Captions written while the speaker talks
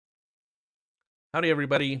Howdy,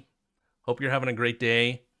 everybody. Hope you're having a great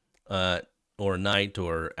day, or night,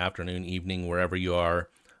 or afternoon, evening, wherever you are.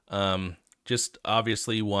 Just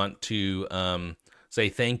obviously want to say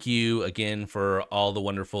thank you again for all the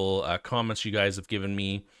wonderful comments you guys have given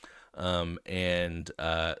me and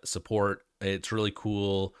support. It's really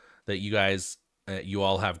cool that you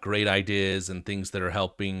all have great ideas and things that are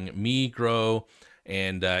helping me grow.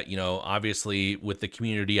 And, obviously with the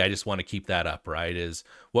community, I just want to keep that up, right? Is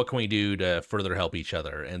what can we do to further help each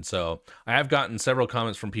other? And so I have gotten several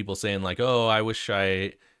comments from people saying like, oh, I wish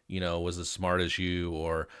I, was as smart as you,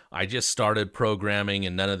 or I just started programming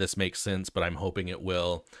and none of this makes sense, but I'm hoping it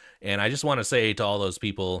will. And I just want to say to all those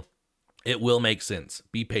people, it will make sense.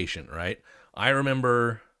 Be patient, right? I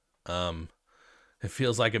remember, it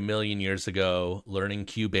feels like a million years ago, learning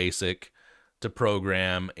QBasic to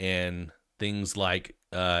program, and things like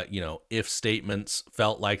if statements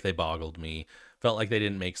felt like they boggled me, felt like they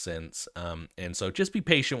didn't make sense. And so just be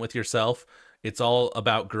patient with yourself. It's all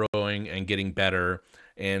about growing and getting better.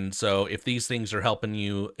 And so if these things are helping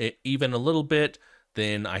you even a little bit,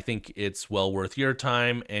 then I think it's well worth your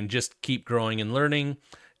time, and just keep growing and learning.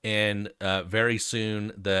 And very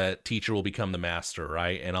soon the teacher will become the master,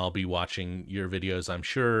 right? And I'll be watching your videos, I'm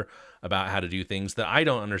sure, about how to do things that I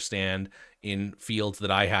don't understand in fields that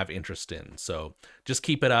I have interest in. So just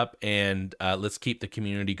keep it up, and let's keep the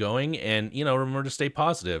community going. And remember to stay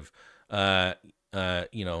positive. I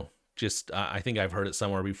think I've heard it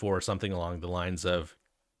somewhere before, something along the lines of,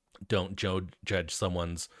 don't judge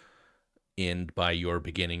someone's end by your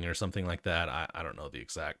beginning, or something like that. I don't know the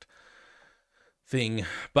exact thing,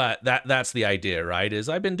 but that's the idea, right? Is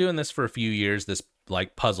I've been doing this for a few years, this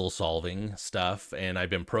like puzzle solving stuff, and I've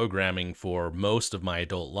been programming for most of my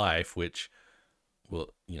adult life, which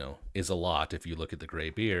is a lot if you look at the gray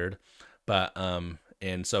beard. But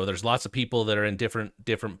and so there's lots of people that are in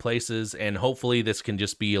different places, and hopefully this can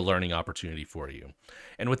just be a learning opportunity for you.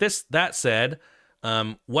 And with that said,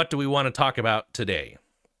 what do we want to talk about today?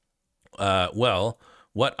 Well,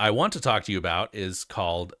 what I want to talk to you about is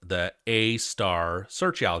called the Astar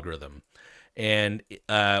search algorithm. And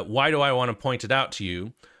why do I want to point it out to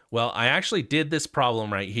you? Well, I actually did this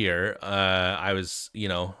problem right here. I was,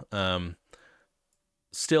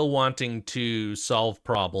 still wanting to solve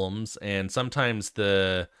problems, and sometimes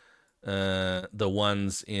the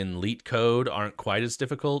ones in LeetCode aren't quite as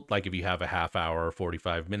difficult. Like if you have a half hour or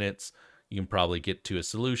 45 minutes, you can probably get to a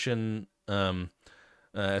solution.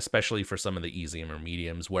 Especially for some of the easy or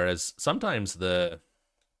mediums, whereas sometimes the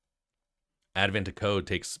advent of code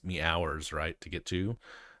takes me hours, right, to get to.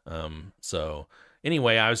 So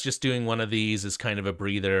anyway, I was just doing one of these as kind of a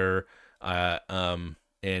breather, and I'm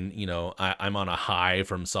on a high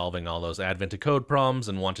from solving all those advent of code problems,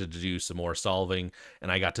 and wanted to do some more solving,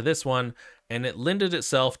 and I got to this one, and it lended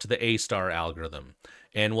itself to the Astar algorithm.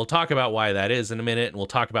 And we'll talk about why that is in a minute, and we'll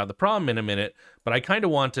talk about the problem in a minute, but I kind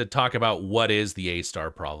of want to talk about what is the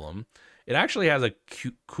Astar problem. It actually has a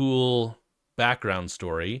cool background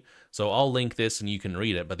story, so I'll link this and you can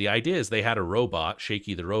read it. But the idea is they had a robot,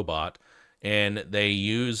 Shaky the robot, and they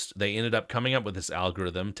ended up coming up with this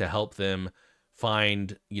algorithm to help them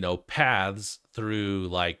find, paths through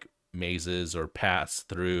like mazes, or paths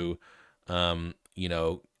through,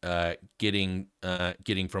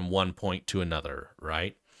 getting from one point to another,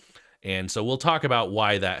 right? And so we'll talk about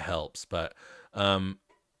why that helps. But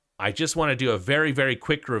I just want to do a very, very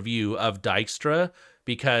quick review of Dijkstra,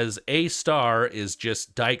 because Astar is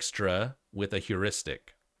just Dijkstra with a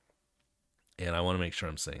heuristic. And I want to make sure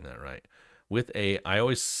I'm saying that right.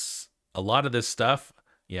 A lot of this stuff,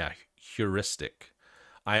 yeah, heuristic.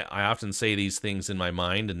 I often say these things in my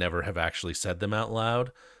mind and never have actually said them out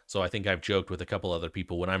loud. So I think I've joked with a couple other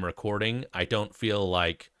people, when I'm recording, I don't feel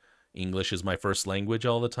like English is my first language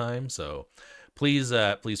all the time. So please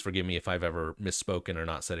forgive me if I've ever misspoken or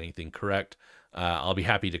not said anything correct. I'll be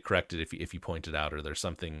happy to correct it if you point it out, or there's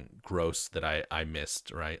something gross that I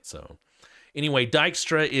missed, right? So anyway,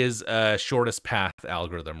 Dijkstra is a shortest path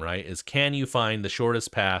algorithm, right? Is can you find the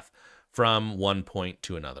shortest path from one point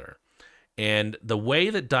to another? And the way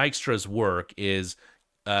that Dijkstras work is,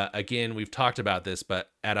 again, we've talked about this, but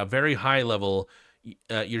at a very high level,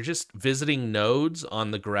 you're just visiting nodes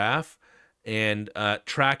on the graph, and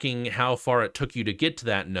tracking how far it took you to get to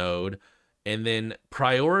that node, and then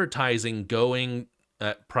prioritizing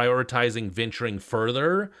venturing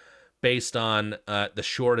further based on the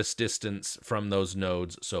shortest distance from those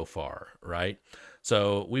nodes so far, right?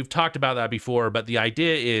 So we've talked about that before, but the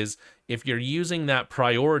idea is, if you're using that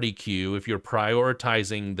priority queue, if you're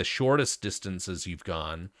prioritizing the shortest distances you've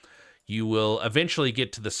gone, you will eventually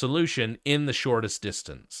get to the solution in the shortest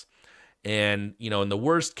distance. And, you know, in the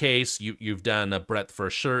worst case, you've done a breadth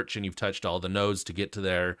first search and you've touched all the nodes to get to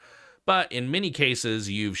there. But in many cases,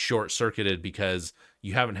 you've short-circuited because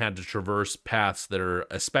you haven't had to traverse paths that are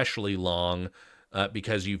especially long,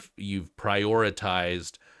 because you've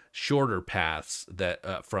prioritized shorter paths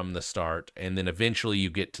that from the start, and then eventually you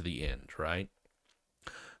get to the end, right?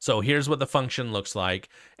 So here's what the function looks like,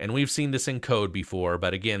 and we've seen this in code before,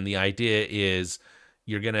 but again, the idea is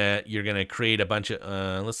you're gonna create a bunch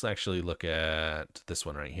of let's actually look at this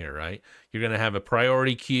one right here, right? You're gonna have a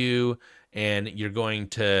priority queue, and you're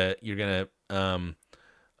gonna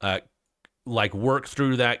like work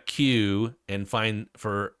through that queue and find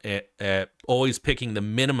for always picking the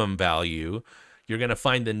minimum value. You're going to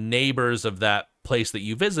find the neighbors of that place that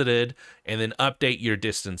you visited and then update your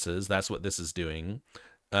distances. That's what this is doing.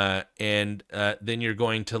 And then you're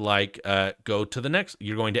going to like go to the next.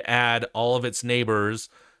 You're going to add all of its neighbors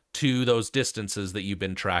to those distances that you've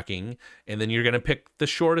been tracking. And then you're going to pick the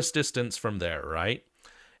shortest distance from there, right?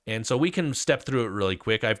 And so we can step through it really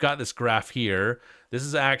quick. I've got this graph here. This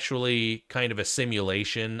is actually kind of a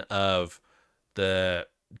simulation of the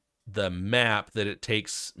map that it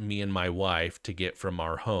takes me and my wife to get from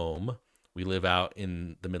our home. We live out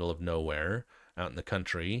in the middle of nowhere, out in the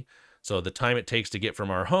country. So the time it takes to get from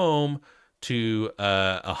our home to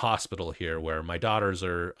a hospital here where my daughters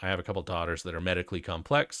are, I have a couple daughters that are medically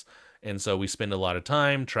complex. And so we spend a lot of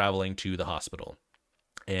time traveling to the hospital.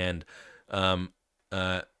 And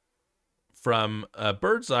from a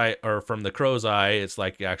bird's eye, or from the crow's eye, it's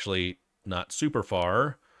like actually not super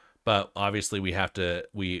far, but obviously we have to,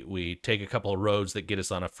 we take a couple of roads that get us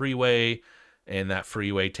on a freeway, and that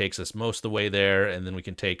freeway takes us most of the way there, and then we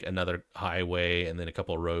can take another highway and then a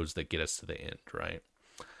couple of roads that get us to the end, right?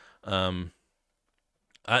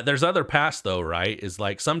 There's other paths though, right? Is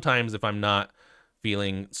like sometimes if I'm not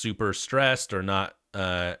feeling super stressed or not,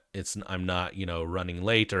 I'm not, you know, running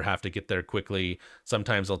late or have to get there quickly,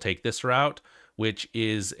 sometimes I'll take this route, which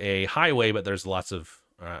is a highway, but there's lots of,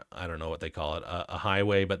 I don't know what they call it, a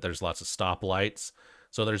highway, but there's lots of stoplights.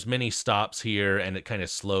 So there's many stops here, and it kind of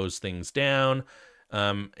slows things down.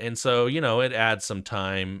 And so, you know, it adds some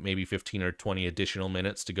time, maybe 15 or 20 additional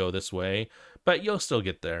minutes to go this way, but you'll still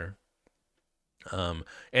get there. And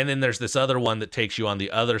then there's this other one that takes you on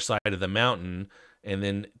the other side of the mountain, and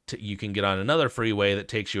then you can get on another freeway that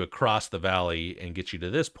takes you across the valley and gets you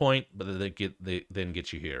to this point, but then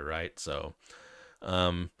gets you here, right? So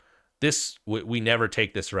we never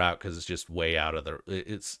take this route because it's just way out of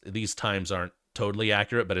these times aren't totally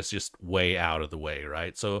accurate, but it's just way out of the way,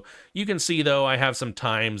 right? So you can see though, I have some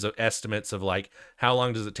times of estimates of like how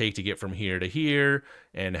long does it take to get from here to here,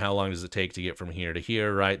 and how long does it take to get from here to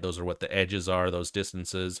here, right? Those are what the edges are, those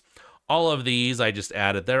distances. All of these I just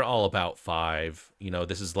added, they're all about 5. You know,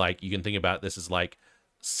 this is like, you can think about this as like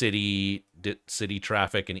city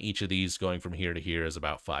traffic, and each of these going from here to here is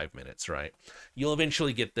about 5 minutes, right? You'll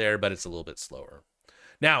eventually get there, but it's a little bit slower.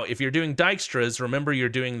 Now, if you're doing Dijkstras, remember you're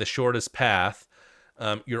doing the shortest path.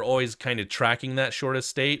 You're always kind of tracking that shortest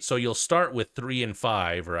state. So you'll start with 3 and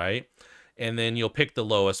 5, right? And then you'll pick the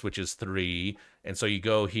lowest, which is 3. And so you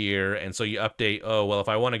go here, and so you update, oh, well, if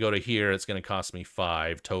I want to go to here, it's going to cost me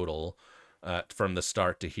 5 total from the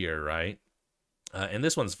start to here, right? And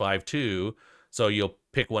this one's 5 too. So you'll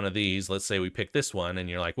pick one of these. Let's say we pick this one, and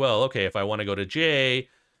you're like, well, okay, if I want to go to J,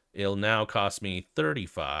 it'll now cost me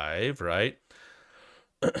 35, right?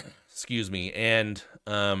 Excuse me. And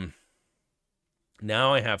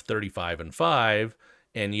now I have 35 and 5,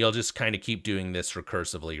 and you'll just kind of keep doing this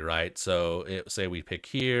recursively, right? So say we pick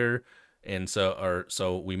here, and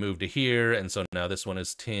so we move to here, and so now this one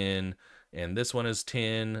is 10, and this one is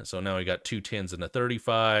 10. So now we got 2 10s and a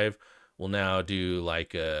 35. We'll now do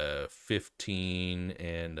like a 15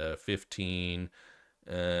 and a 15,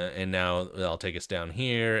 and now that'll take us down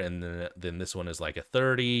here, and then this one is like a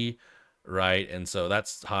 30, right? And so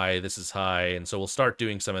that's high, this is high, and so we'll start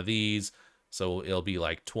doing some of these. So it'll be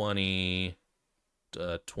like 20,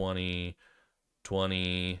 20,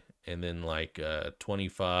 20, and then like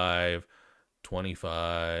 25,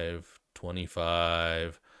 25,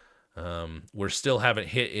 25. We're still haven't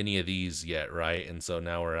hit any of these yet, right? And so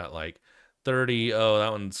now we're at like 30. Oh,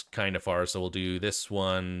 that one's kind of far, so we'll do this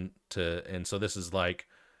one and so this is like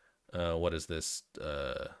what is this,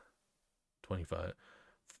 25,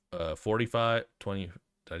 45, 20, did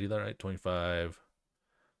I do that right? 25.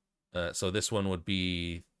 So this one would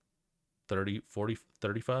be 30, 40,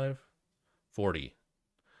 35, 40.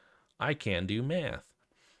 I can do math.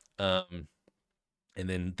 And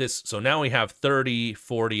then this, so now we have 30,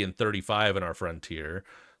 40, and 35 in our frontier.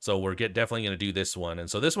 So we're definitely going to do this one. And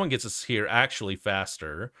so this one gets us here actually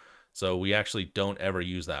faster. So we actually don't ever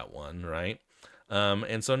use that one, right?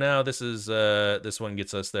 And so now this is this one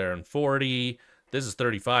gets us there in 40. This is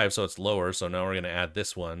 35, so it's lower. So now we're going to add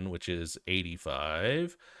this one, which is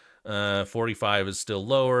 85. 45 is still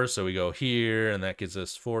lower, so we go here, and that gives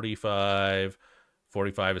us 45.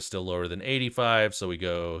 45 is still lower than 85, so we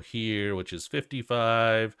go here, which is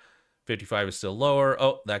 55. 55 is still lower.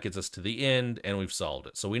 Oh, that gets us to the end, and we've solved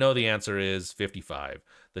it. So we know the answer is 55,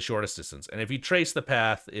 the shortest distance. And if you trace the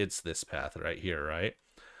path, it's this path right here, right?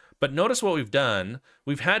 But notice what we've done.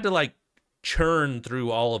 We've had to like churn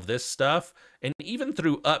through all of this stuff, and even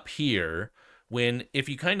through up here, when if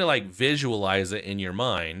you kind of like visualize it in your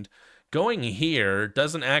mind, going here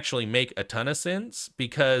doesn't actually make a ton of sense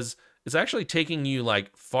because it's actually taking you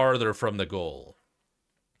like farther from the goal.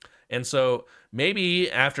 And so maybe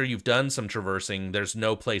after you've done some traversing, there's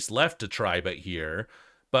no place left to try but here.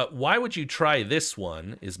 But why would you try this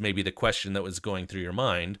one is maybe the question that was going through your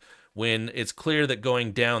mind, when it's clear that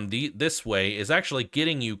going down this way is actually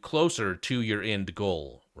getting you closer to your end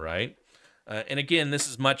goal, right? And again, this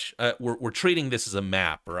is much, we're treating this as a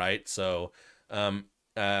map, right? So, but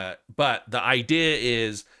the idea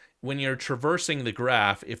is when you're traversing the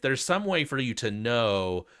graph, if there's some way for you to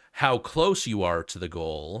know how close you are to the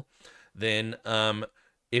goal, then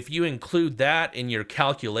if you include that in your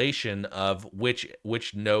calculation of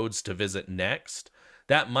which nodes to visit next,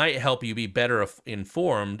 that might help you be better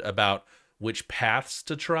informed about which paths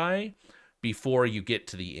to try before you get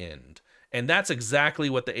to the end. And that's exactly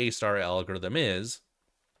what the Astar algorithm is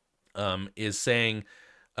saying,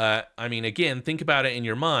 I mean, again, think about it in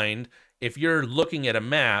your mind. If you're looking at a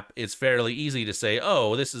map, it's fairly easy to say,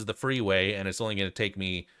 oh, this is the freeway, and it's only going to take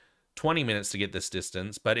me 20 minutes to get this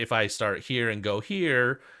distance. But if I start here and go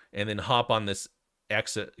here, and then hop on this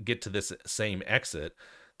exit, get to this same exit,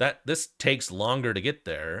 this takes longer to get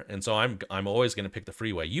there. And so I'm always going to pick the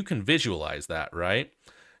freeway. You can visualize that, right?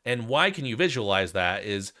 And why can you visualize that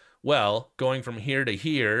is, well, going from here to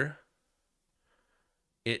here,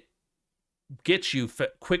 it gets you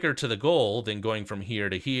quicker to the goal than going from here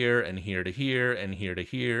to here and here to here and here to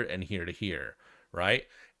here and here to here, right?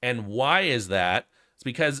 And why is that? It's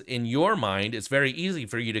because in your mind, it's very easy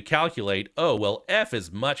for you to calculate, oh, well, F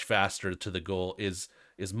is much faster to the goal, is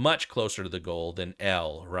much closer to the goal than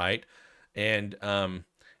L, right? And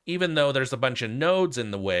even though there's a bunch of nodes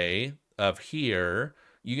in the way of here,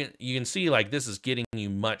 you can see like this is getting you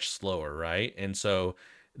much slower, right? And so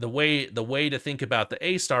the way to think about the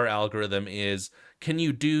Astar algorithm is, can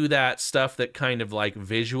you do that stuff that kind of like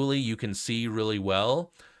visually you can see really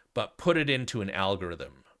well, but put it into an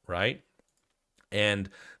algorithm, right? And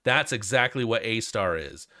that's exactly what Astar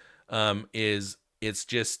is. It's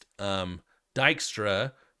just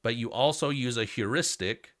Dijkstra, but you also use a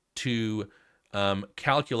heuristic to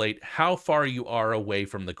calculate how far you are away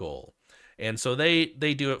from the goal. And so they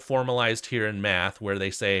do it formalized here in math, where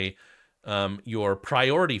they say your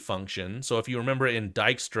priority function. So if you remember in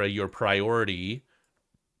Dijkstra, your priority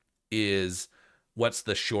is what's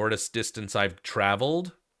the shortest distance I've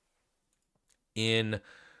traveled. In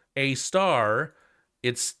Astar,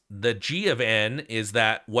 it's the G of n is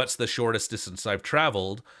that what's the shortest distance I've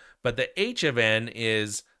traveled, but the H of n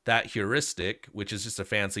is that heuristic, which is just a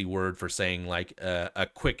fancy word for saying like a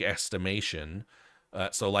quick estimation.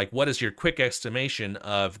 So like, what is your quick estimation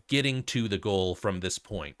of getting to the goal from this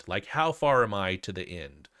point? Like, how far am I to the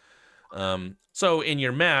end? So in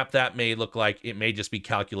your map, that may look like it may just be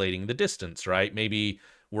calculating the distance, right? Maybe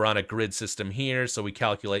we're on a grid system here, so we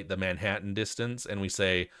calculate the Manhattan distance, and we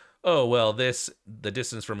say, oh, well, the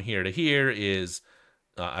distance from here to here is,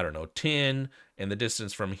 I don't know, 10, and the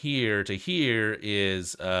distance from here to here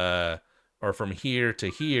is, or from here to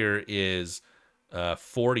here is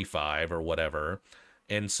 45 or whatever.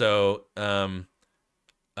 And so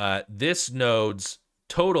this node's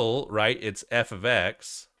total, right, it's f of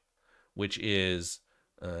x, which is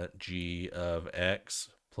g of x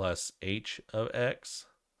plus h of x.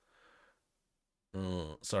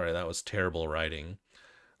 Oh, sorry, that was terrible writing.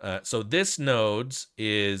 So this node's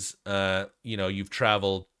is, you've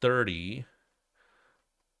traveled 30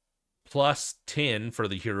 plus 10 for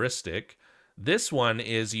the heuristic. This one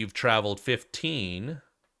is you've traveled 15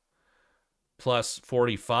 plus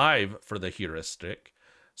 45 for the heuristic.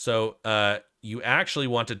 So you actually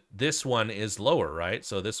this one is lower, right?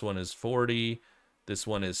 So this one is 40, this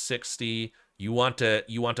one is 60. You want to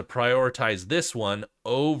prioritize this one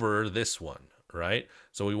over this one, right?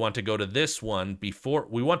 So we want to go to this one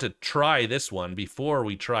we want to try this one before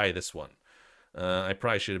we try this one. I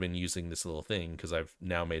probably should have been using this little thing because I've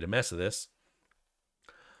now made a mess of this.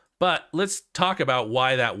 But let's talk about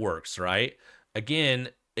why that works, right? Again,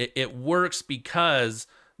 it works because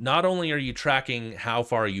not only are you tracking how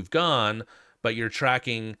far you've gone, but you're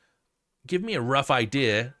tracking, give me a rough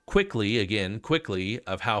idea quickly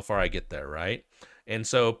of how far I get there, right? And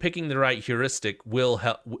so picking the right heuristic will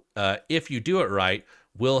help, if you do it right,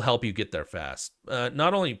 will help you get there fast.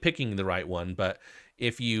 Not only picking the right one, but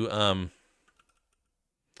if you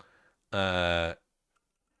pick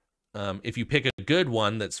a good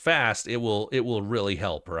one that's fast, it will really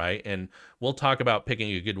help, right? And we'll talk about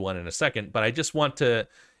picking a good one in a second, but I just want to,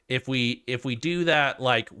 if we do that,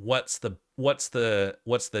 like what's the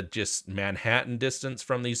just Manhattan distance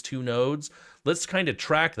from these two nodes, let's kind of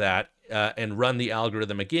track that and run the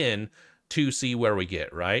algorithm again to see where we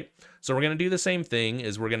get, right? So we're going to do the same thing,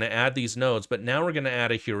 is we're going to add these nodes, but now we're going to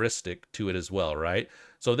add a heuristic to it as well, right?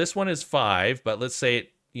 So this one is 5, but let's say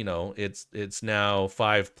it's now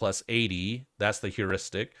 5 plus 80. That's the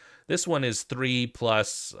heuristic. This one is 3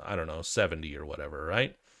 plus, I don't know, 70 or whatever,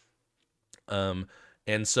 right?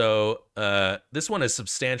 And so this one is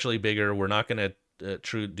substantially bigger. We're not going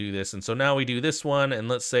to do this. And so now we do this one, and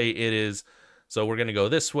let's say it is, so we're going to go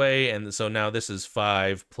this way. And so now this is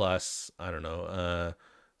 5 plus, I don't know,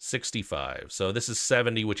 65. So this is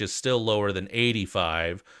 70, which is still lower than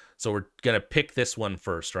 85. So we're going to pick this one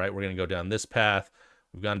first, right? We're going to go down this path.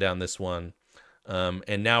 We've gone down this one.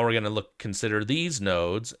 And now we're going to consider these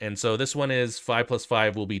nodes. And so this one is 5 plus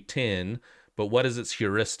 5 will be 10. But what is its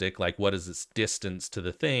heuristic? Like, what is its distance to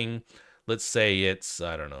the thing? Let's say it's,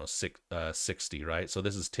 I don't know, 60, right? So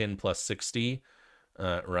this is 10 plus 60,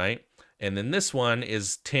 right? And then this one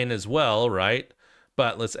is 10 as well, right?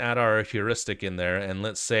 But let's add our heuristic in there. And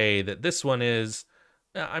let's say that this one is,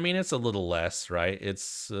 I mean, it's a little less, right?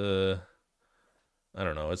 It's, I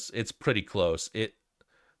don't know, it's pretty close.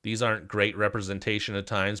 These aren't great representation at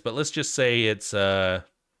times, but let's just say it's 60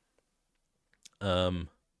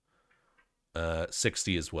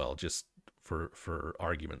 as well, just for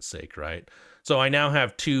argument's sake, right? So I now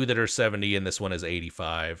have two that are 70, and this one is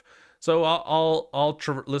 85. So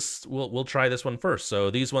we'll try this one first. So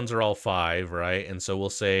these ones are all 5, right? And so we'll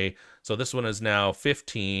say, so this one is now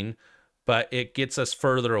 15, but it gets us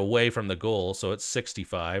further away from the goal, so it's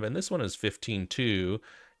 65, and this one is 15 too,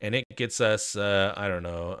 and it gets us, I don't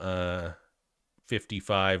know,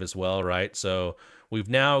 55 as well, right? So we've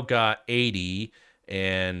now got 80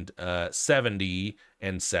 and 70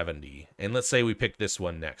 and 70. And let's say we pick this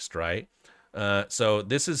one next, right? So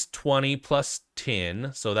this is 20 plus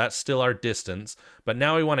 10, so that's still our distance. But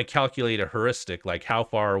now we want to calculate a heuristic, like how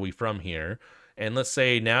far are we from here? And let's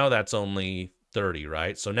say now that's only 30,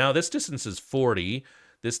 right? So now this distance is 40.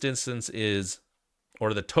 This distance is,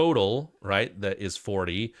 or the total, right, that is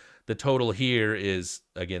 40. The total here is,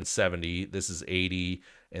 again, 70. This is 80,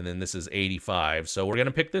 and then this is 85. So we're going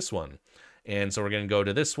to pick this one. And so we're going to go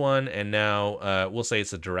to this one, and now we'll say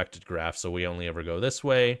it's a directed graph, so we only ever go this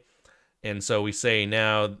way. And so we say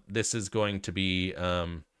now this is going to be,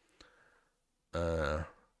 sorry,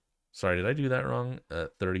 did I do that wrong?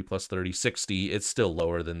 30 plus 30, 60. It's still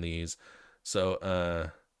lower than these. So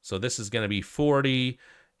so this is going to be 40,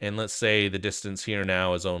 and let's say the distance here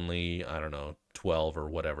now is only, I don't know, 12 or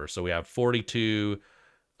whatever. So we have 42,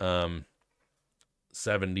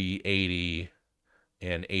 70, 80,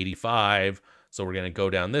 and 85. So we're going to go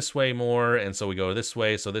down this way more, and so we go this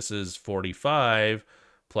way. So this is 45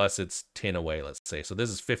 plus it's 10 away, let's say. So this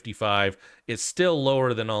is 55. It's still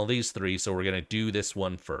lower than all these three, so we're going to do this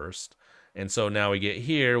one first. And so now we get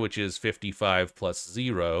here, which is 55 plus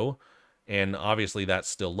 0. And obviously that's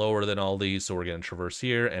still lower than all these, so we're going to traverse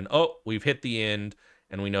here. And oh, we've hit the end,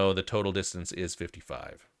 and we know the total distance is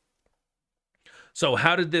 55. So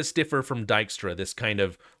how did this differ from Dijkstra, this kind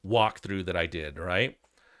of walkthrough that I did, right?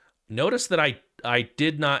 Notice that I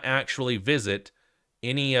did not actually visit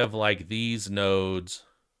any of like these nodes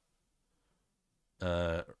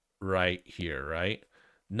right here, right?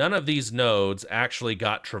 None of these nodes actually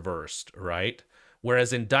got traversed, right?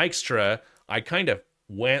 Whereas in Dijkstra, I kind of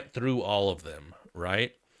went through all of them,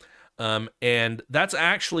 right? And that's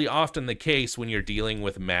actually often the case when you're dealing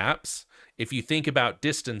with maps. If you think about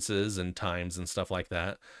distances and times and stuff like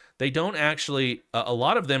that, they don't actually, a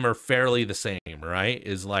lot of them are fairly the same, right?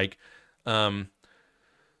 Is like, the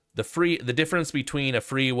difference between a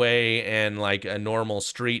freeway and like a normal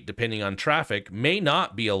street, depending on traffic, may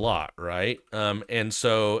not be a lot, right? And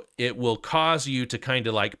so it will cause you to kind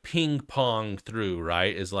of like ping pong through,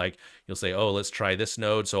 right? Is like, you'll say, oh, let's try this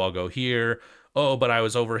node, so I'll go here. Oh, but I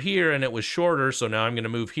was over here and it was shorter, so now I'm going to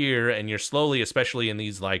move here. And you're slowly, especially in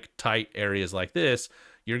these like tight areas like this,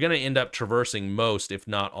 you're going to end up traversing most, if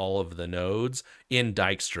not all of the nodes in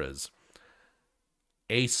Dijkstra's.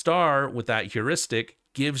 Astar with that heuristic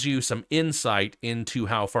gives you some insight into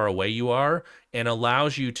how far away you are and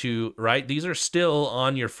allows you to, right? These are still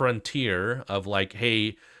on your frontier of like,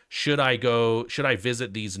 hey, should I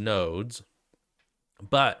visit these nodes?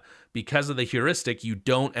 But because of the heuristic, you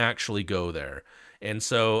don't actually go there. And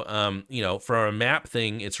so, you know, for a map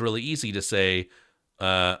thing, it's really easy to say,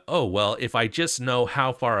 oh, well, if I just know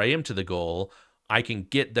how far I am to the goal, I can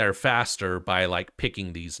get there faster by like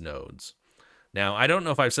picking these nodes. Now, I don't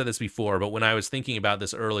know if I've said this before, but when I was thinking about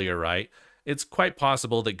this earlier, right, it's quite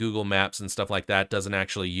possible that Google Maps and stuff like that doesn't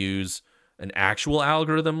actually use an actual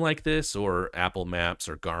algorithm like this, or Apple Maps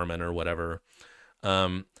or Garmin or whatever.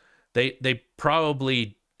 They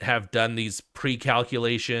probably have done these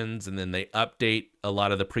pre-calculations, and then they update a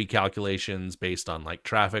lot of the pre-calculations based on like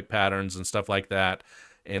traffic patterns and stuff like that.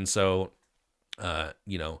 And so,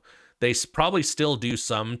 you know, they probably still do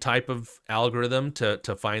some type of algorithm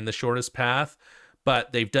to find the shortest path,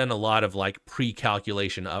 but they've done a lot of like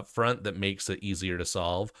pre-calculation up front that makes it easier to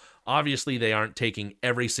solve. Obviously, they aren't taking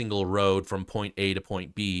every single road from point A to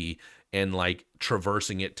point B and like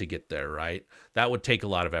traversing it to get there, right? That would take a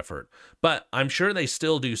lot of effort. But I'm sure they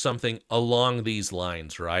still do something along these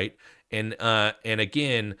lines, right? And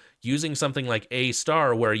again, using something like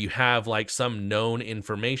Astar, where you have like some known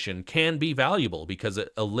information, can be valuable because it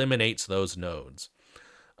eliminates those nodes.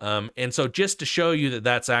 And so just to show you that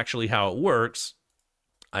that's actually how it works,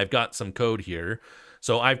 I've got some code here.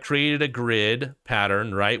 So I've created a grid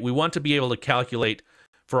pattern, right? We want to be able to calculate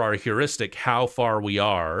for our heuristic how far we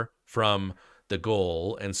are from the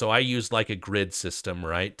goal. And so I used like a grid system,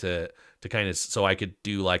 right, to kind of, so I could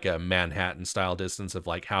do like a Manhattan style distance of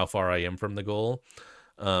like how far I am from the goal.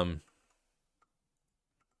 So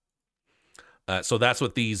that's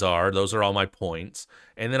what these are. Those are all my points.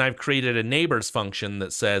 And then I've created a neighbors function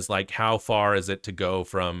that says like how far is it to go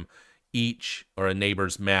from each, or a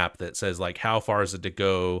neighbor's map that says like how far is it to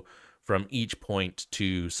go from each point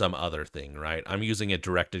to some other thing, right? I'm using a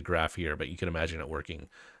directed graph here, but you can imagine it working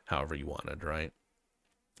however you wanted, right?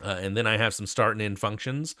 And then I have some start and end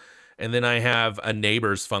functions. And then I have a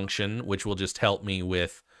neighbors function, which will just help me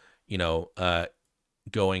with, you know,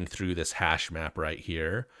 going through this hash map right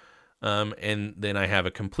here. And then I have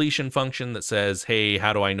a completion function that says, hey,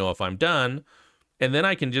 how do I know if I'm done? And then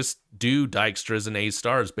I can just do Dijkstras and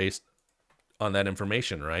Astars based on that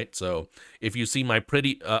information, right? So if you see my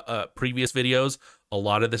previous videos, a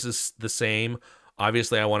lot of this is the same.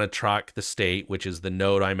 Obviously, I want to track the state, which is the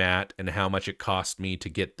node I'm at and how much it cost me to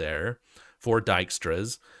get there for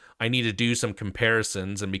Dijkstras. I need to do some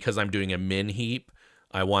comparisons, and because I'm doing a min heap,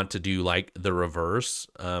 I want to do like the reverse.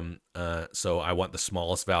 So I want the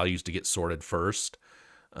smallest values to get sorted first,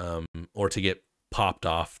 or to get popped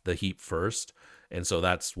off the heap first. And so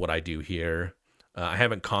that's what I do here. I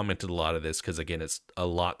haven't commented a lot of this because, again, it's a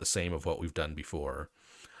lot the same of what we've done before.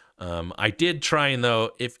 I did try, and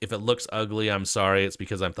though, if it looks ugly, I'm sorry. It's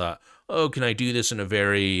because I thought, oh, can I do this in a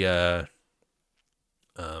very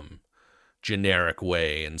generic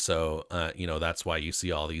way? And so, you know, that's why you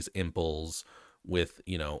see all these impls with,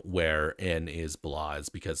 you know, where n is blah, is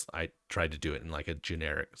because I tried to do it in like a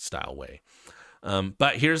generic style way.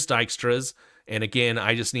 But here's Dijkstra's. And again,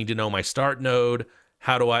 I just need to know my start node.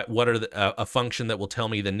 What are a function that will tell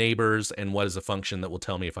me the neighbors, and what is a function that will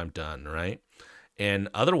tell me if I'm done, right? And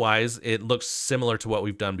otherwise, it looks similar to what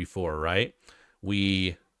we've done before, right?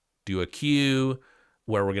 We do a queue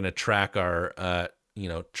where we're going to track our, you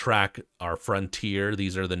know, track our frontier.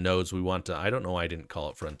 These are the nodes we want to, I don't know why I didn't call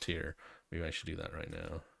it frontier. Maybe I should do that right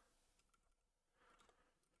now.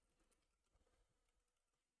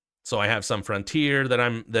 So I have some frontier that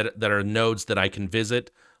are nodes that I can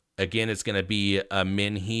visit. Again, it's going to be a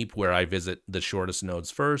min heap where I visit the shortest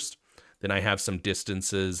nodes first. Then I have some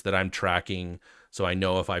distances that I'm tracking, so I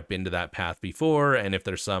know if I've been to that path before and if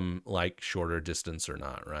there's some like shorter distance or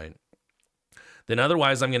not, right? Then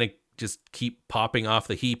otherwise, I'm going to just keep popping off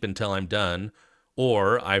the heap until I'm done,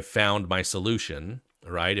 or I've found my solution,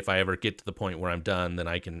 right? If I ever get to the point where I'm done, then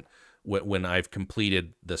I can, when I've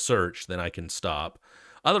completed the search, then I can stop.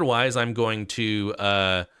 Otherwise, I'm going to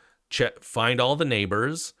find all the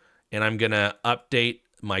neighbors, and I'm going to update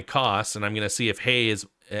my costs, and I'm going to see if, hey,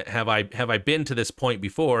 have I been to this point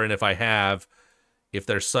before? And if I have,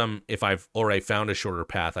 if I've already found a shorter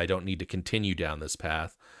path, I don't need to continue down this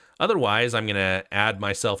path. Otherwise, I'm going to add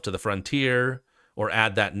myself to the frontier, or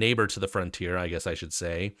add that neighbor to the frontier, I guess I should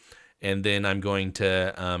say. And then I'm going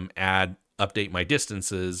to update my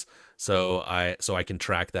distances so I can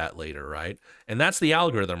track that later, right? And that's the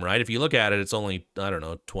algorithm, right? If you look at it, it's only, I don't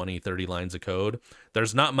know, 20, 30 lines of code.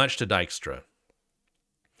 There's not much to Dijkstra.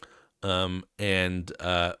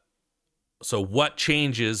 So what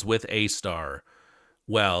changes with Astar?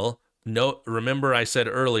 Well, no, remember I said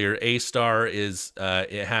earlier, A star is,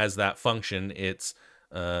 it has that function. It's,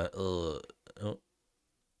 oh,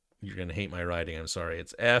 you're going to hate my writing. I'm sorry.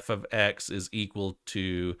 It's f of x is equal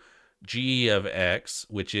to g of x,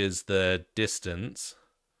 which is the distance,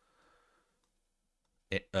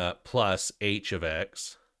 plus h of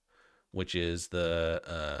x, which is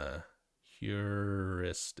the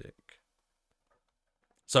heuristic.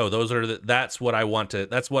 So those are that's what I want to,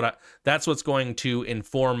 that's what's going to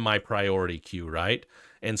inform my priority queue, right?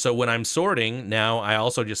 And so when I'm sorting, now I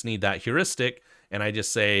also just need that heuristic, and I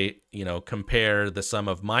just say, you know, compare the sum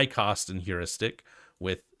of my cost and heuristic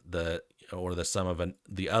with the, or the sum of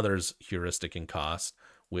the other's heuristic and cost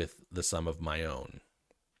with the sum of my own,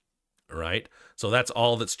 right? So that's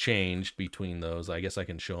all that's changed between those. I guess I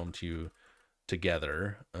can show them to you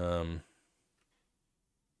together.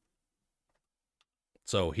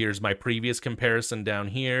 So here's my previous comparison down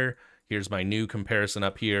here. Here's my new comparison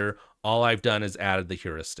up here. All I've done is added the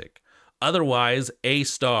heuristic. Otherwise, A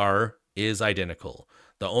star is identical.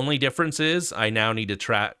 The only difference is I now need to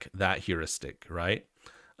track that heuristic, right?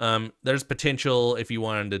 There's potential if you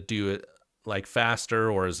wanted to do it like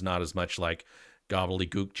faster, or is not as much like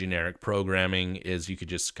gobbledygook generic programming, is you could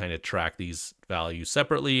just kind of track these values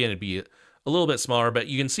separately and it'd be a little bit smaller. But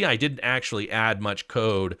you can see I didn't actually add much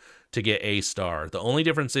code to get A star. The only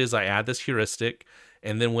difference is I add this heuristic,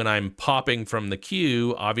 and then when I'm popping from the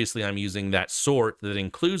queue, obviously I'm using that sort that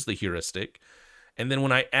includes the heuristic. And then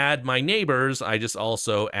when I add my neighbors, I just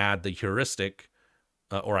also add the heuristic,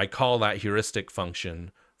 or I call that heuristic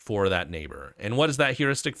function for that neighbor. And what is that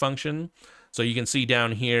heuristic function? So you can see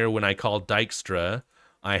down here when I call Dijkstra,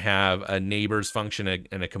 I have a neighbors function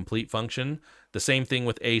and a complete function. The same thing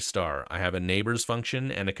with A star. I have a neighbors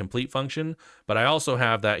function and a complete function, but I also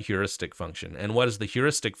have that heuristic function. And what is the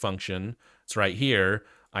heuristic function? It's right here.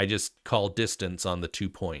 I just call distance on the 2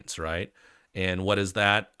 points, right? And what is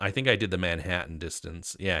that? I think I did the Manhattan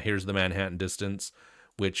distance. Yeah, here's the Manhattan distance,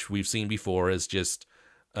 which we've seen before is just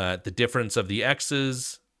the difference of the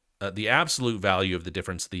x's, the absolute value of the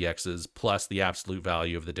difference of the x's plus the absolute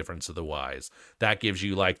value of the difference of the y's. That gives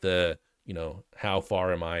you like the, you know, how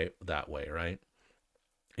far am I that way, right?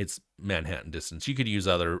 It's Manhattan distance. You could use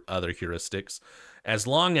other heuristics, as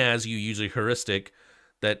long as you use a heuristic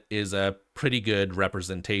that is a pretty good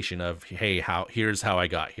representation of, hey, here's how I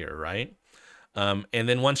got here, right? And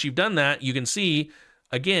then once you've done that, you can see,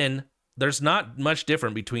 again, there's not much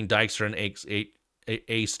different between Dijkstra and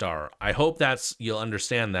A star. I hope you'll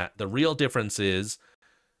understand that. The real difference is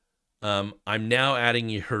I'm now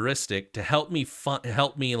adding a heuristic to help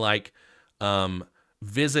me like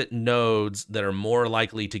visit nodes that are more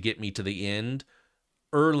likely to get me to the end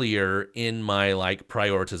earlier in my like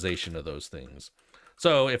prioritization of those things.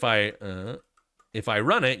 So if I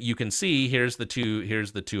run it, you can see here's the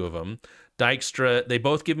two of them. Dijkstra, they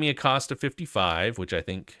both give me a cost of 55, which I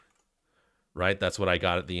think, right, that's what I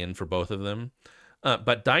got at the end for both of them.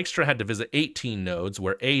 But Dijkstra had to visit 18 nodes,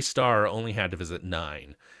 where A star only had to visit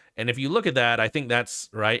 9. And if you look at that, I think that's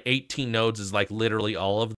right. 18 nodes is like literally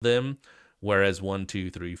all of them, whereas 1, 2,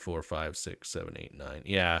 3, 4, 5, 6, 7, 8, 9.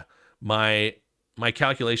 Yeah, my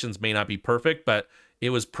calculations may not be perfect, but it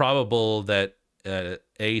was probable that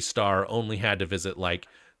A star only had to visit like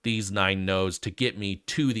these 9 nodes to get me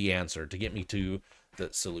to the answer, to get me to the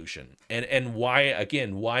solution. And why,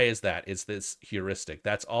 again, why is that? It's this heuristic.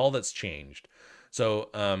 That's all that's changed. So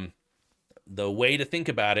the way to think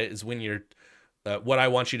about it is when you're, what I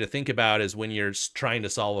want you to think about is when you're trying to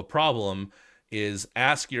solve a problem is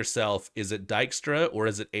ask yourself, is it Dijkstra or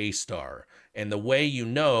is it A star? And the way you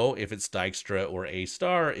know if it's Dijkstra or A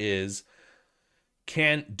star is,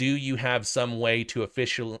 do you have some way to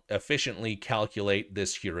efficiently calculate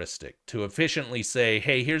this heuristic? To efficiently say,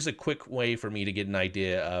 hey, here's a quick way for me to get an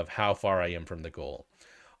idea of how far I am from the goal.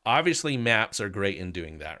 Obviously, maps are great in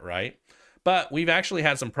doing that, right? But we've actually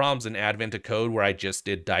had some problems in Advent of Code where I just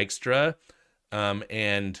did Dijkstra,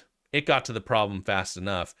 and it got to the problem fast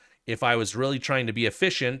enough. If I was really trying to be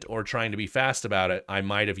efficient or trying to be fast about it, I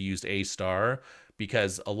might have used A star,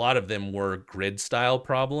 because a lot of them were grid style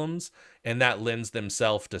problems, and that lends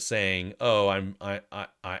themselves to saying, oh,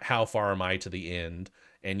 how far am I to the end?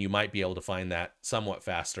 And you might be able to find that somewhat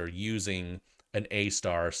faster using an A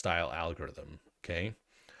star style algorithm. Okay.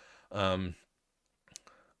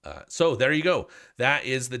 So there you go. That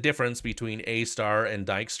is the difference between A star and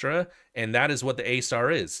Dijkstra, and that is what the A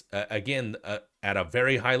star is. Again, at a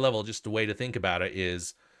very high level, just a way to think about it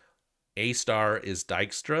is A star is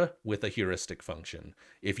Dijkstra with a heuristic function.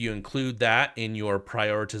 If you include that in your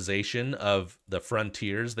prioritization of the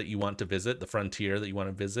frontiers that you want to visit, the frontier that you want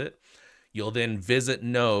to visit, you'll then visit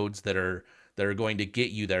nodes that are that are going to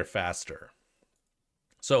get you there faster.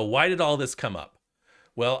 So why did all this come up?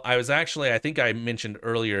 Well, I think I mentioned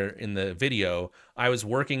earlier in the video, I was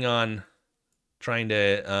working on trying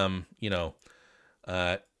to,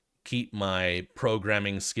 keep my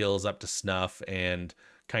programming skills up to snuff and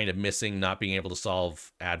kind of missing not being able to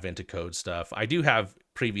solve advent of code stuff. I do have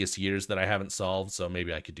previous years that I haven't solved, so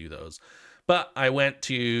maybe I could do those. But I went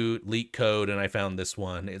to LeetCode and I found this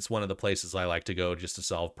one. It's one of the places I like to go just to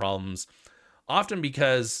solve problems, often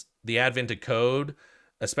because the advent of code,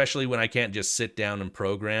 especially when I can't just sit down and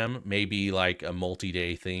program, maybe like a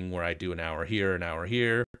multi-day thing where I do an hour here, an hour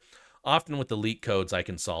here. Often with the LeetCodes, I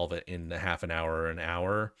can solve it in a half an hour or an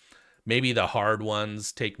hour. Maybe the hard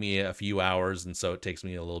ones take me a few hours, and so it takes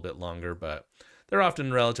me a little bit longer, but they're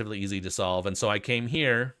often relatively easy to solve. And so I came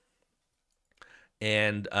here,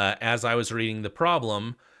 and as I was reading the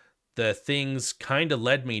problem, the things kind of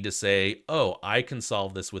led me to say, oh, I can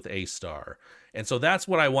solve this with Astar. And so that's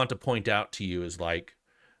what I want to point out to you is like,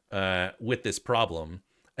 with this problem,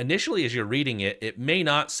 initially as you're reading it, it may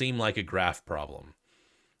not seem like a graph problem.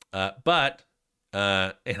 But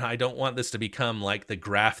and I don't want this to become like the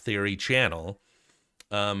graph theory channel,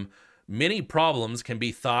 many problems can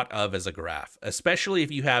be thought of as a graph, especially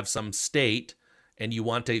if you have some state and you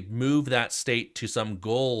want to move that state to some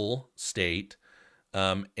goal state,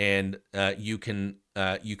 and you can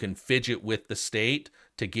fidget with the state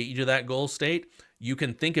to get you to that goal state. You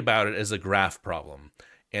can think about it as a graph problem,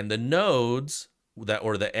 and the nodes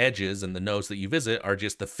or the edges and the nodes that you visit are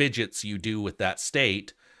just the fidgets you do with that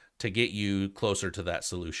state to get you closer to that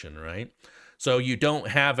solution, right? So you don't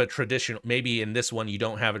have a traditional, maybe in this one, you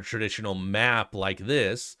don't have a traditional map like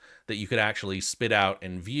this that you could actually spit out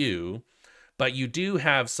and view, but you do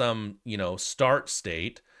have some, start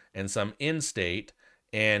state and some end state,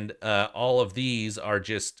 and all of these are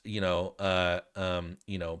just, +1,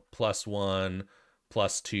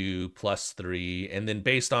 +2, +3, and then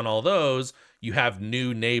based on all those, you have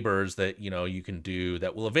new neighbors that, you can do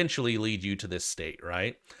that will eventually lead you to this state,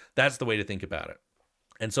 right? That's the way to think about it.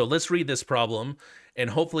 And so let's read this problem, and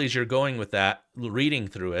hopefully as you're going with that, reading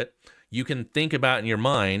through it, you can think about in your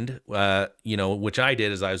mind, which I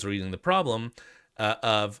did as I was reading the problem,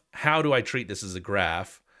 of how do I treat this as a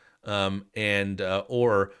graph,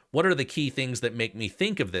 or what are the key things that make me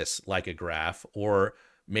think of this like a graph, or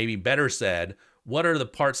maybe better said, what are the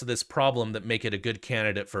parts of this problem that make it a good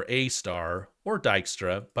candidate for Astar or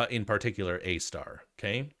Dijkstra, but in particular Astar,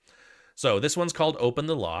 okay? So this one's called Open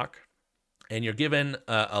the Lock, and you're given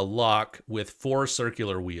a lock with 4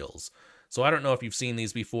 circular wheels. So I don't know if you've seen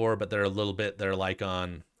these before, but they're like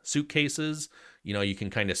on suitcases. You can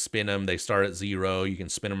kind of spin them. They start at 0. You can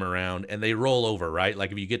spin them around, and they roll over, right?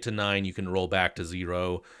 Like if you get to 9, you can roll back to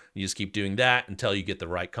 0. You just keep doing that until you get the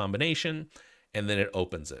right combination, and then it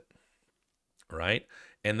opens it, right?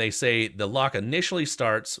 And they say the lock initially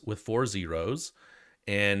starts with 4 zeros,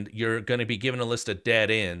 and you're going to be given a list of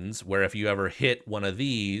dead ends where if you ever hit one of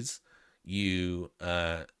these,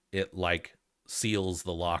 it like seals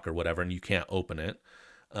the lock or whatever, and you can't open it.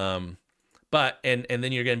 But then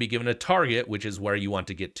you're going to be given a target, which is where you want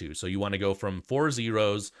to get to. So you want to go from 4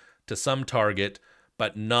 zeros to some target,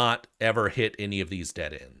 but not ever hit any of these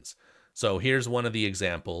dead ends. So here's one of the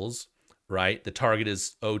examples, right? The target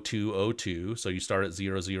is 0202. So you start at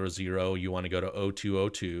 000. You want to go to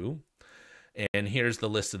 0202. And here's the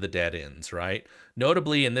list of the dead ends, right?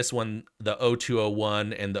 Notably in this one, the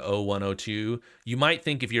 0201 and the 0102, you might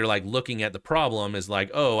think if you're like looking at the problem is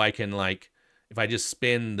like, oh, I can like, if I just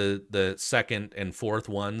spin the second and fourth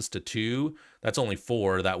ones to 2, that's only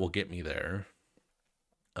 4, that will get me there,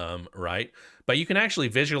 right? But you can actually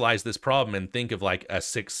visualize this problem and think of like a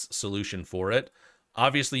 6 solution for it.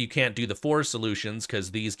 Obviously you can't do the 4 solutions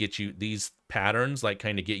because these patterns like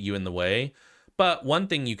kind of get you in the way. But one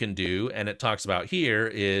thing you can do, and it talks about here,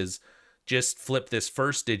 is just flip this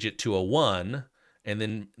first digit to a 1,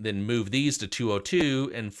 and then move these to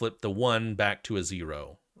 202 and flip the 1 back to a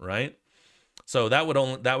 0, right? So that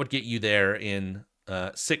would get you there in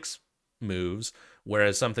 6 moves,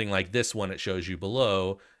 whereas something like this one it shows you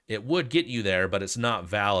below, it would get you there, but it's not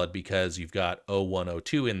valid because you've got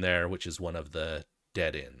 0102 in there, which is one of the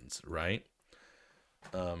dead ends, right?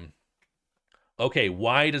 Okay,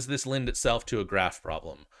 why does this lend itself to a graph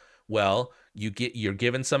problem? Well, you're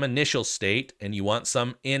given some initial state and you want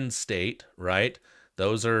some end state, right?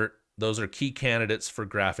 Those are key candidates for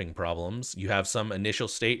graphing problems. You have some initial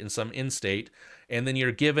state and some end state, and then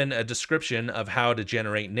you're given a description of how to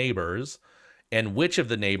generate neighbors and which of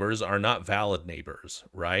the neighbors are not valid neighbors,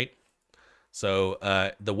 right? So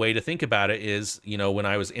the way to think about it is, when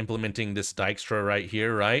I was implementing this Dijkstra right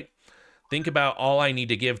here, right? think about all I need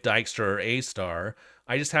to give Dijkstra or A star.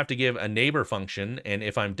 I just have to give a neighbor function, and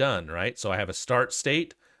if I'm done, right? So I have a start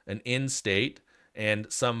state, an end state,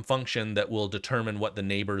 and some function that will determine what the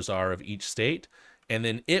neighbors are of each state. And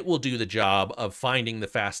then it will do the job of finding the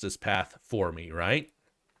fastest path for me, right?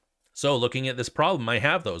 So looking at this problem, I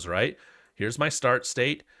have those, right? Here's my start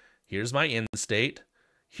state. Here's my end state.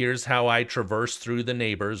 Here's how I traverse through the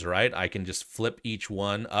neighbors, right? I can just flip each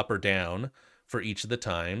one up or down for each of the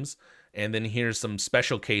times. And then here's some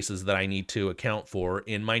special cases that I need to account for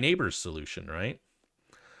in my neighbor's solution, right?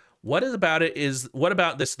 What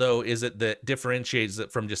about this though, is it that differentiates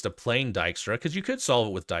it from just a plain Dijkstra? Because you could solve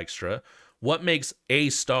it with Dijkstra. What makes A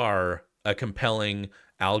star a compelling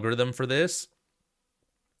algorithm for this?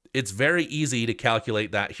 It's very easy to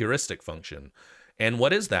calculate that heuristic function. And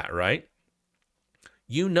what is that, right?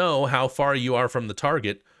 You know how far you are from the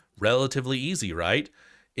target, relatively easy, right?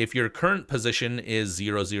 If your current position is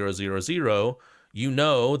 0, 0, 0, 0, you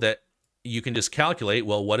know that you can just calculate,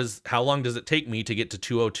 well, how long does it take me to get to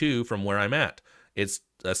 202 from where I'm at? It's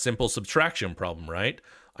a simple subtraction problem, right?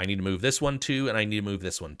 I need to move this one 2, and I need to move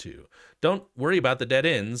this one 2. Don't worry about the dead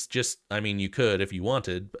ends. I mean, you could if you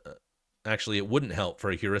wanted. Actually, it wouldn't help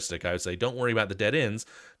for a heuristic. I would say don't worry about the dead ends.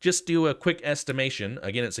 Just do a quick estimation.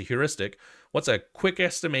 Again, it's a heuristic. What's a quick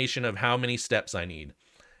estimation of how many steps I need?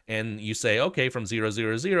 And you say, okay, from 0,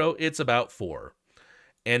 0, 0, it's about 4.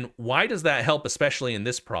 And why does that help, especially in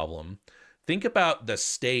this problem? Think about the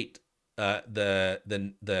state, the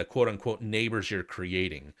quote-unquote neighbors you're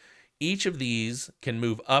creating. Each of these can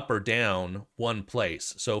move up or down one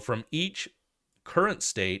place. So from each current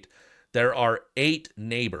state, there are 8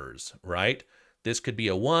 neighbors, right? This could be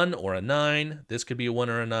a 1 or a 9. This could be a 1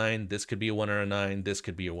 or a 9. This could be a 1 or a 9. This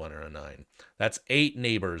could be a 1 or a 9. That's 8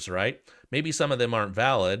 neighbors, right? Maybe some of them aren't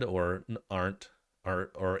valid or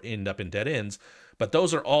end up in dead ends, but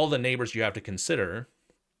those are all the neighbors you have to consider.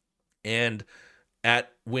 And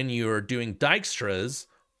when you're doing Dijkstras,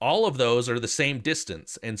 all of those are the same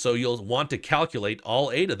distance, and so you'll want to calculate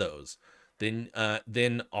all 8 of those.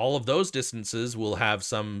 Then all of those distances will have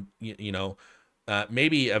some,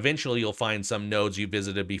 maybe eventually you'll find some nodes you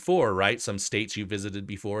visited before, right? Some states you visited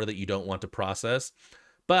before that you don't want to process,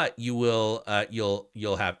 but you will,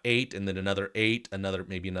 you'll have 8 and then another 8,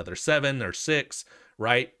 maybe another 7 or 6,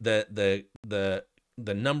 right? The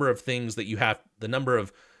number of things that you have, the number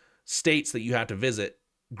of states that you have to visit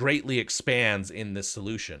greatly expands in this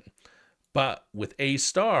solution. But with A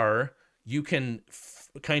star, you can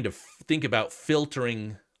kind of think about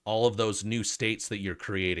filtering all of those new states that you're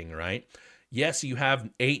creating, right? Yes, you have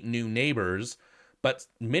 8 new neighbors, but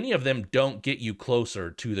many of them don't get you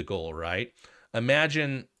closer to the goal, right?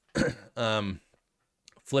 Imagine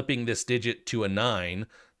flipping this digit to a 9.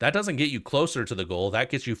 That doesn't get you closer to the goal. That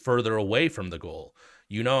gets you further away from the goal.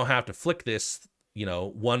 You now have to flick this,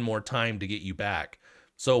 one more time to get you back.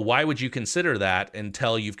 So why would you consider that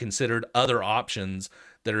until you've considered other options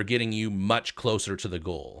that are getting you much closer to the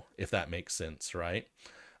goal, if that makes sense, right?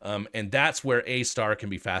 And that's where A star can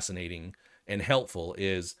be fascinating and helpful,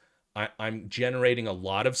 is I'm generating a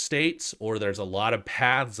lot of states, or there's a lot of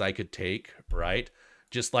paths I could take, right?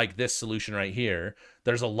 Just like this solution right here.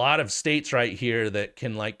 There's a lot of states right here that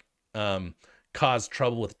can cause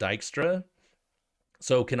trouble with Dijkstra.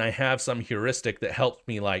 So can I have some heuristic that helps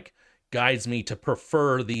me, guides me to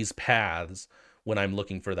prefer these paths when I'm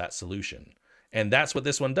looking for that solution? And that's what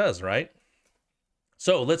this one does, right?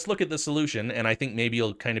 So let's look at the solution, and I think maybe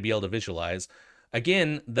you'll kind of be able to visualize.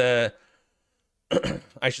 Again,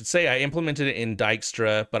 I should say I implemented it in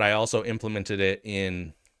Dijkstra, but I also implemented it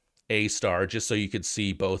in A star just so you could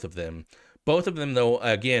see both of them. Both of them, though,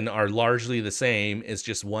 again, are largely the same. It's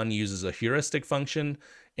just one uses a heuristic function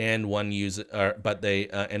and one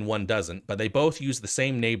and one doesn't. But they both use the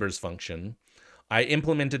same neighbors function. I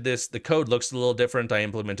implemented this. The code looks a little different. I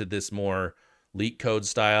implemented this more LeetCode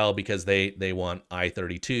style because they want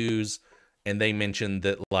I32s, and they mentioned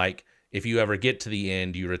that if you ever get to the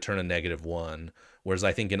end, you return a -1. Whereas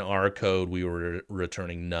I think in our code we were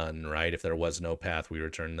returning none, right? If there was no path, we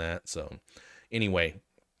returned that. So anyway,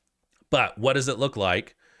 but what does it look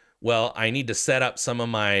like? Well, I need to set up some of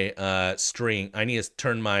my I need to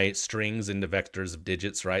turn my strings into vectors of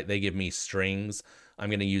digits, right? They give me strings. I'm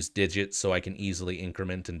going to use digits so I can easily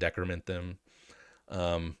increment and decrement them.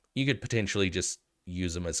 You could potentially just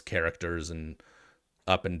use them as characters and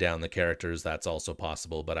up and down the characters. That's also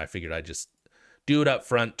possible, but I figured I'd just do it up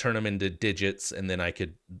front, turn them into digits, and then I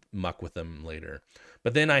could muck with them later.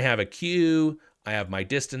 But then I have a queue. I have my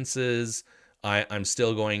distances. I'm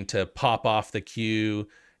still going to pop off the queue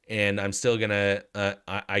and I'm still gonna,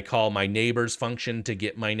 I call my neighbors function to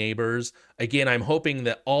get my neighbors. Again, I'm hoping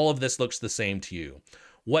that all of this looks the same to you.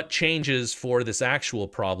 What changes for this actual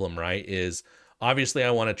problem, right, is obviously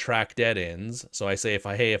I want to track dead ends. So I say, if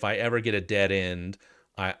I ever get a dead end,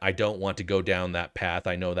 I don't want to go down that path.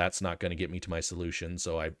 I know that's not going to get me to my solution,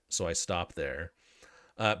 so I stop there.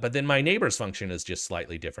 But then my neighbors function is just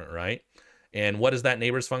slightly different, right? And what does that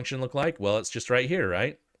neighbors function look like? Well, it's just right here,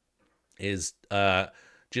 right? Is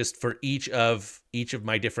just for each of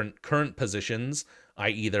my different current positions, I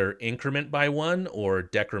either increment by 1 or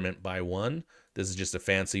decrement by 1. This is just a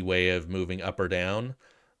fancy way of moving up or down,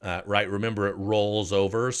 right? Remember, it rolls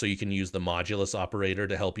over, so you can use the modulus operator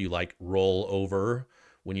to help you like roll over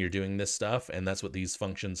when you're doing this stuff, and that's what these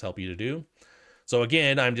functions help you to do. So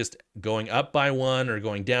again, I'm just going up by 1 or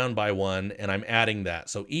going down by 1, and I'm adding that.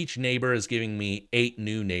 So each neighbor is giving me 8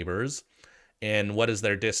 new neighbors. And what is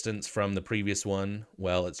their distance from the previous one?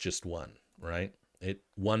 Well, it's just 1, right?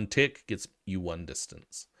 One tick gets you 1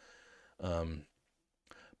 distance.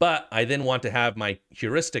 But I then want to have my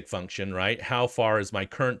heuristic function, right? How far is my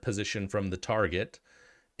current position from the target?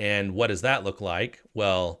 And what does that look like?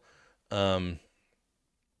 Well,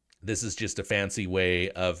 this is just a fancy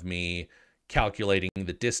way of me calculating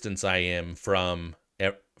the distance I am from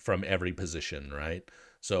every position, right?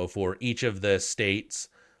 So for each of the states,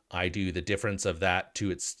 I do the difference of that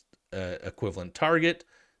to its equivalent target,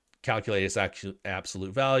 calculate its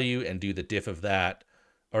absolute value, and do the diff of that,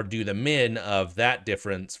 or do the min of that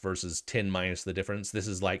difference versus 10 minus the difference. This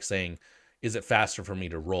is like saying, is it faster for me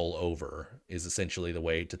to roll over, is essentially the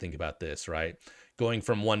way to think about this, right? Going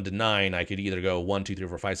from 1 to 9, I could either go 1, 2, 3,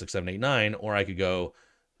 4, 5, 6, 7, 8, 9, or I could go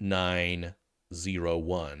 9, 0,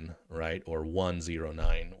 1, right? Or 1, 0,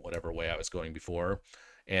 9, whatever way I was going before.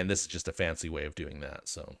 And this is just a fancy way of doing that.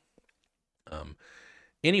 So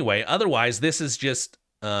anyway, otherwise, this is just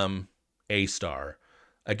Astar.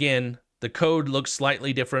 Again, the code looks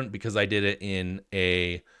slightly different because I did it in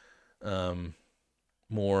a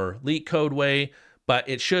more LeetCode way, but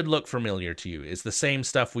it should look familiar to you. It's the same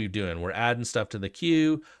stuff we're doing. We're adding stuff to the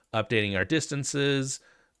queue, updating our distances.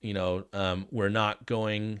 You know, we're not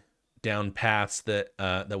going down paths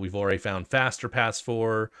that we've already found faster paths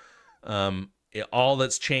for. All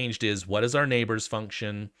that's changed is what is our neighbors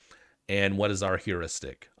function and what is our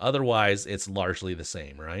heuristic. Otherwise, it's largely the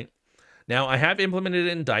same, right? Now, I have implemented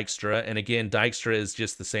it in Dijkstra, and again, Dijkstra is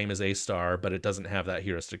just the same as Astar, but it doesn't have that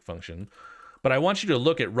heuristic function. But I want you to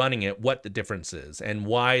look at running it, what the difference is, and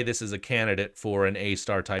why this is a candidate for an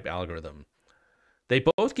Astar type algorithm. They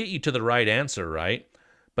both get you to the right answer, right?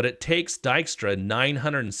 But it takes Dijkstra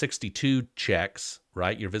 962 checks,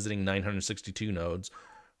 right? You're visiting 962 nodes,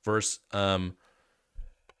 versus versus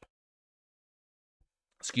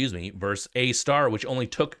Astar, which only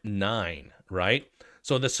took 9, right?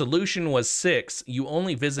 So the solution was 6. You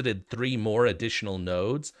only visited 3 more additional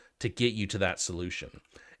nodes to get you to that solution.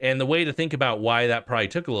 And the way to think about why that probably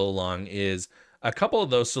took a little long is a couple of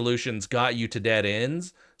those solutions got you to dead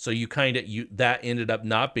ends. So that ended up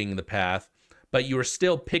not being the path, but you were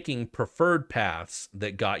still picking preferred paths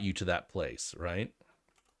that got you to that place, right?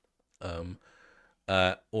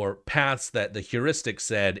 Or paths that the heuristic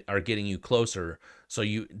said are getting you closer. So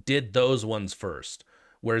you did those ones first.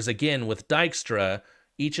 Whereas again, with Dijkstra,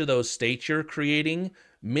 each of those states you're creating,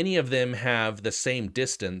 many of them have the same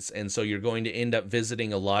distance. And so you're going to end up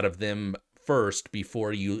visiting a lot of them first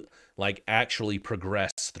before you like actually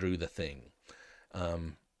progress through the thing.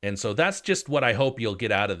 And so that's just what I hope you'll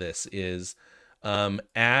get out of this is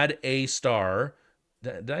add Astar.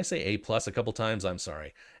 Did I say A plus a couple times? I'm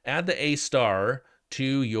sorry. Add the Astar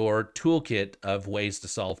to your toolkit of ways to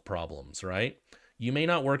solve problems, right? You may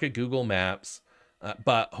not work at Google Maps,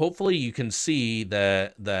 but hopefully you can see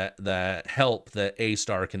the help that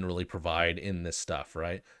Astar can really provide in this stuff,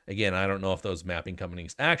 right? Again, I don't know if those mapping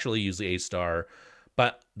companies actually use the Astar,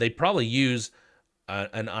 but they probably use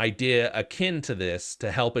an idea akin to this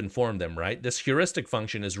to help inform them, right? This heuristic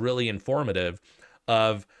function is really informative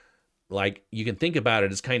of, like, you can think about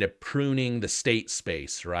it as kind of pruning the state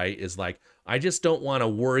space, right? Is like, I just don't want to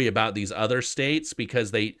worry about these other states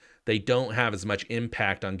because they don't have as much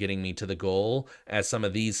impact on getting me to the goal as some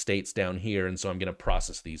of these states down here, and so I'm going to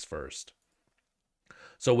process these first.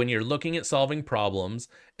 So when you're looking at solving problems,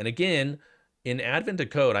 and again, in Advent of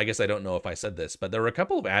Code, I guess I don't know if I said this, but there were a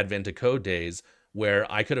couple of Advent of Code days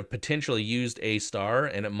where I could have potentially used Astar,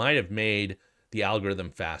 and it might have made the algorithm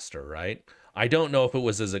faster, right? I don't know if it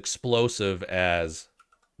was as explosive as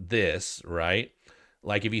this, right?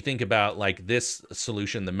 Like if you think about like this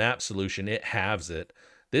solution, the map solution, it halves it.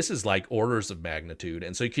 This is like orders of magnitude.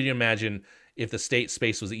 And so can you imagine if the state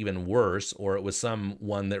space was even worse, or it was some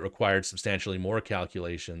one that required substantially more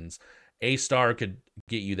calculations, Astar could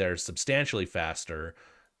get you there substantially faster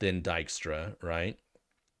than Dijkstra, right?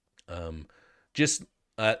 Just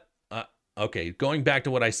okay, going back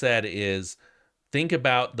to what I said is, think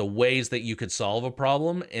about the ways that you could solve a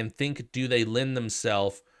problem and think, do they lend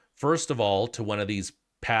themselves, first of all, to one of these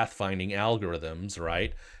pathfinding algorithms,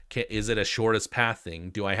 right? Is it a shortest path thing?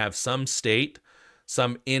 Do I have some state,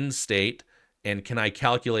 some end state, and can I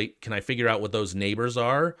figure out what those neighbors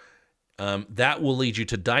are? That will lead you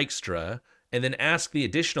to Dijkstra, and then ask the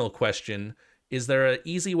additional question, is there an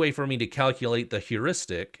easy way for me to calculate the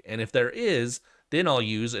heuristic? And if there is, then I'll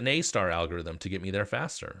use an Astar algorithm to get me there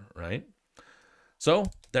faster, right? So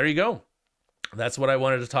there you go. That's what I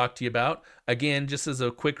wanted to talk to you about. Again, just as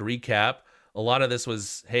a quick recap, a lot of this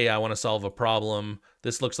was, hey, I want to solve a problem.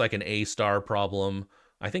 This looks like an Astar problem.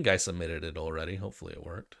 I think I submitted it already. Hopefully it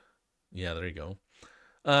worked. Yeah, there you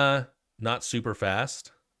go. Not super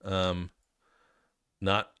fast.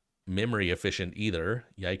 Not memory efficient either.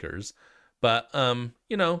 Yikers. But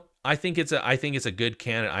you know, I think it's a good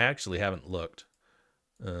candidate. I actually haven't looked.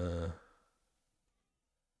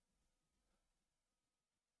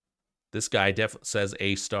 This guy definitely says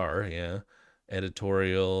Astar, yeah.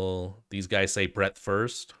 Editorial. These guys say breadth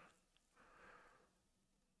first.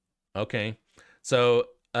 Okay. So,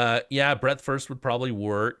 yeah, breadth first would probably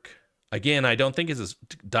work. Again, I don't think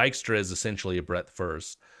Dijkstra is essentially a breadth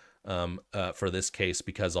first for this case,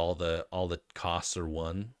 because all the costs are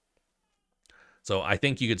one. So I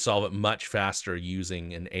think you could solve it much faster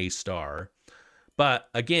using an Astar. But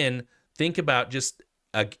again, think about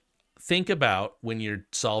when you're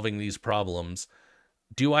solving these problems,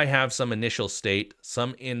 do I have some initial state,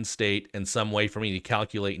 some end state, and some way for me to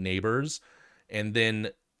calculate neighbors? And then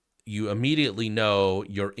you immediately know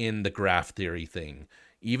you're in the graph theory thing.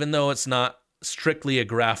 Even though it's not strictly a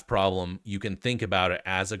graph problem, you can think about it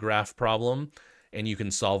as a graph problem, and you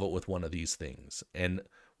can solve it with one of these things. And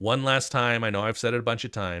one last time, I know I've said it a bunch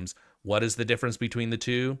of times, what is the difference between the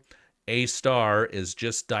two? Astar is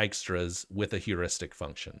just Dijkstra's with a heuristic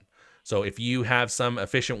function. So if you have some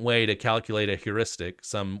efficient way to calculate a heuristic,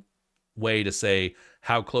 some way to say,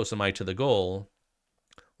 how close am I to the goal,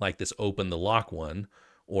 like this open the lock one,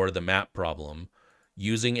 or the map problem,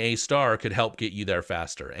 using Astar could help get you there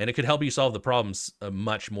faster. And it could help you solve the problems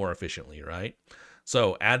much more efficiently, right?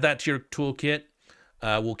 So add that to your toolkit.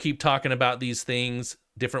 We'll keep talking about these things,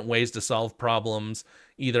 different ways to solve problems,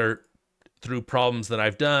 either through problems that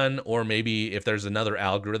I've done, or maybe if there's another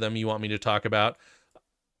algorithm you want me to talk about.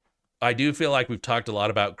 I do feel like we've talked a lot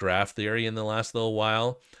about graph theory in the last little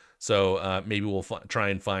while. So maybe we'll try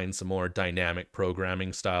and find some more dynamic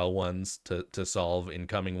programming style ones to solve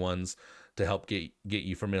incoming ones to help get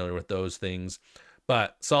you familiar with those things.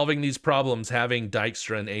 But solving these problems, having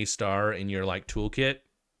Dijkstra and Astar in your toolkit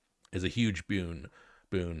is a huge boon.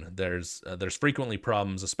 There's frequently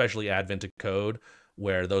problems, especially advent of code,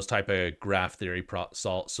 where those type of graph theory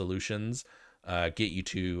solutions get you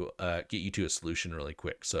to a solution really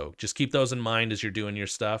quick. So just keep those in mind as you're doing your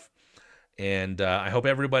stuff. And I hope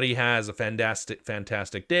everybody has a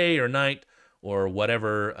fantastic day or night or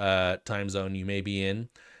whatever time zone you may be in.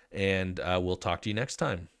 And we'll talk to you next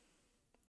time.